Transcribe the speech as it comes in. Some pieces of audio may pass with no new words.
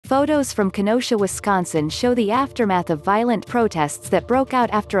Photos from Kenosha, Wisconsin show the aftermath of violent protests that broke out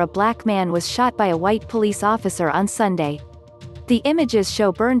after a black man was shot by a white police officer on Sunday. The images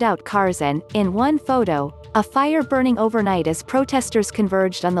show burned-out cars and, in one photo, a fire burning overnight as protesters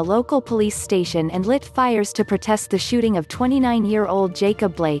converged on the local police station and lit fires to protest the shooting of 29-year-old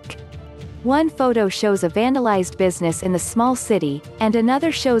Jacob Blake. One photo shows a vandalized business in the small city, and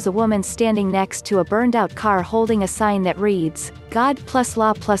another shows a woman standing next to a burned-out car holding a sign that reads, "God plus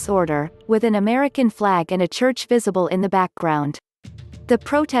law plus order," with an American flag and a church visible in the background. The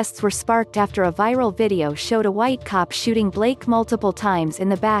protests were sparked after a viral video showed a white cop shooting Blake multiple times in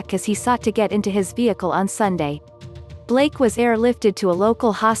the back as he sought to get into his vehicle on Sunday. Blake was airlifted to a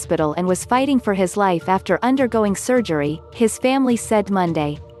local hospital and was fighting for his life after undergoing surgery, his family said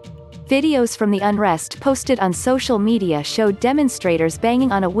Monday. Videos from the unrest posted on social media showed demonstrators banging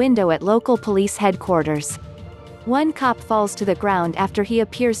on a window at local police headquarters. One cop falls to the ground after he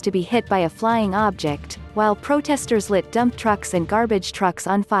appears to be hit by a flying object, while protesters lit dump trucks and garbage trucks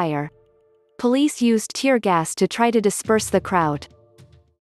on fire. Police used tear gas to try to disperse the crowd.